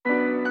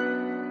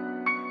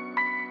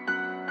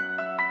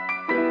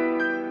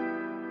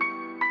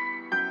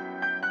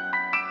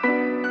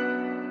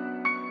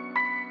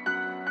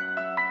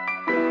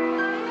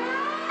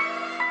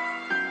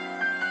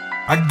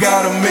I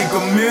gotta make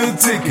a meal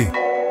ticket.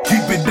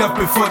 Keep it up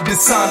before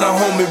dishonor,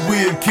 homie,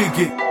 we'll kick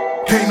it.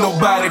 Can't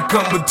nobody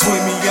come between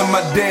me and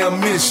my damn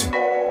mission.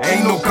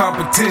 Ain't no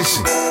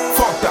competition,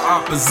 fuck the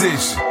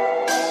opposition.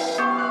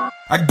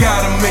 I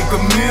gotta make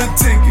a meal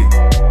ticket.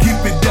 Keep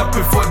it up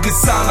before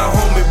dishonor,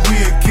 homie,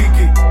 we'll kick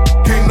it.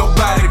 Can't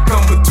nobody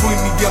come between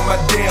me and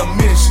my damn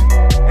mission.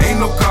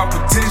 Ain't no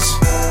competition,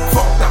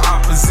 fuck the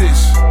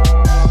opposition.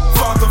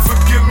 Father,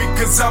 forgive me,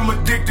 cause I'm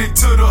addicted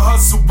to the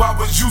hustle. I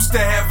was used to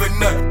having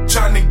nothing,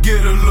 trying to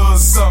get a little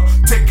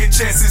something. Taking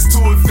chances to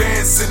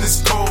advance in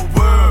this cold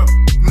world.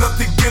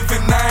 Nothing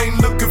given, I ain't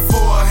looking for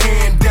a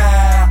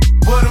handout.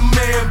 What a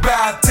man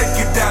buy, take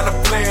it down a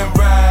playing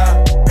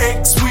ride.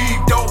 Ex-weed,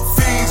 dope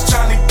fiends,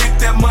 trying to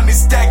get that money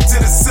stacked to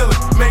the ceiling.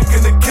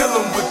 Making a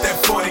killing with that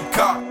 40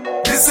 cop.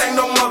 This ain't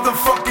no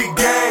motherfucking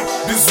game,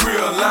 this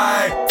real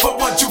life. For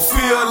what you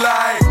feel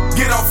like,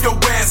 get off your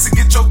ass and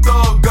get your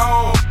thug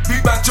on. Be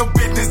about your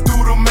business, do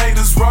the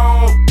haters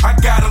wrong. I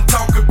got them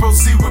talking,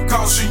 proceed with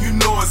caution, you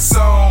know it's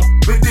on.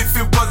 But if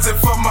it wasn't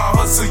for my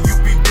hustle, you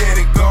be dead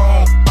and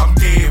gone. I'm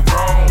dead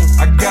wrong.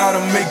 I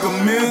gotta make a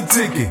meal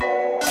ticket.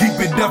 Keep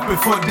it up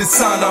before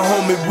dishonor,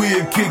 homie,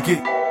 we'll kick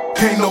it.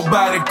 Can't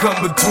nobody come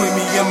between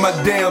me and my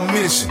damn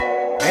mission.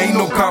 Ain't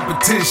no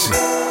competition,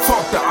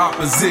 fuck the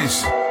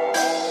opposition.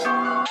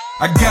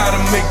 I gotta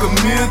make a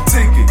meal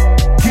ticket.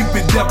 Keep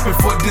it up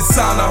before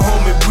dishonor,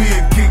 homie,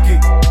 we'll kick it.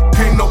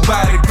 Can't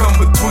nobody come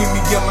between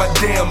me and my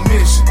damn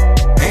mission.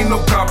 Ain't no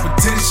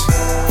competition,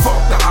 fuck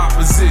the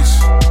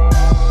opposition.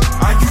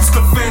 I used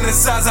to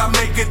fantasize I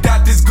make it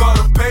out this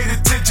gutter. Paid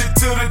attention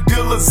to the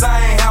dealers, I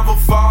ain't have a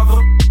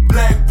father.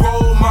 Black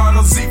role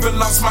models, even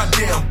lost my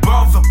damn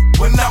brother.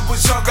 When I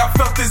was young, I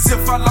felt as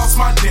if I lost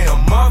my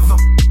damn mother.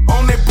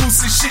 On that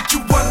boosie shit, you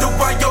wonder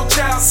why your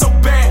child so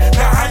bad.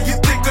 Now how you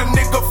think a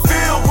nigga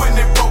feel when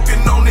it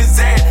broken on his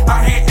ass?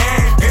 I hit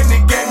ass, and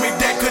it gave me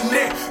that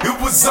connect. It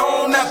was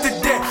on after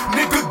that.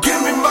 Nigga,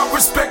 give me my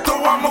respect, or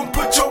I'm gon'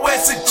 put your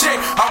ass in check.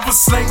 I was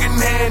slinging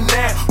hand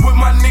now with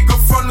my nigga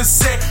from the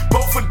set.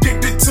 Both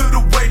addicted to the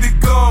way the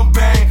gun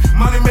bang.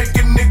 Money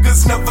making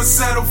niggas never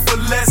settle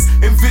for less.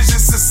 Envision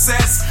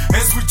success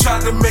as we try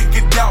to make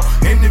it out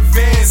in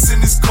advance in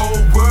this cold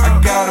world.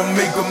 I gotta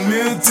make a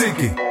meal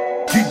ticket.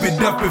 Keep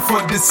it up before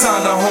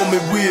dishonor,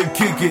 homie, we'll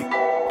kick it.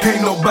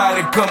 Can't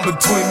nobody come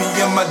between me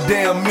and my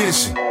damn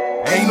mission.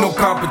 Ain't no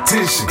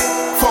competition,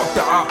 fuck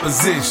the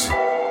opposition.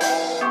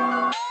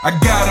 I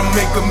gotta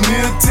make a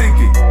meal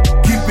ticket.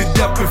 Keep it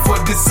up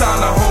before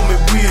dishonor, homie,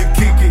 we'll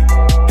kick it.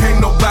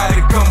 Can't nobody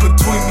come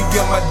between me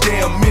and my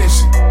damn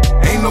mission.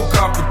 Ain't no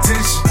competition.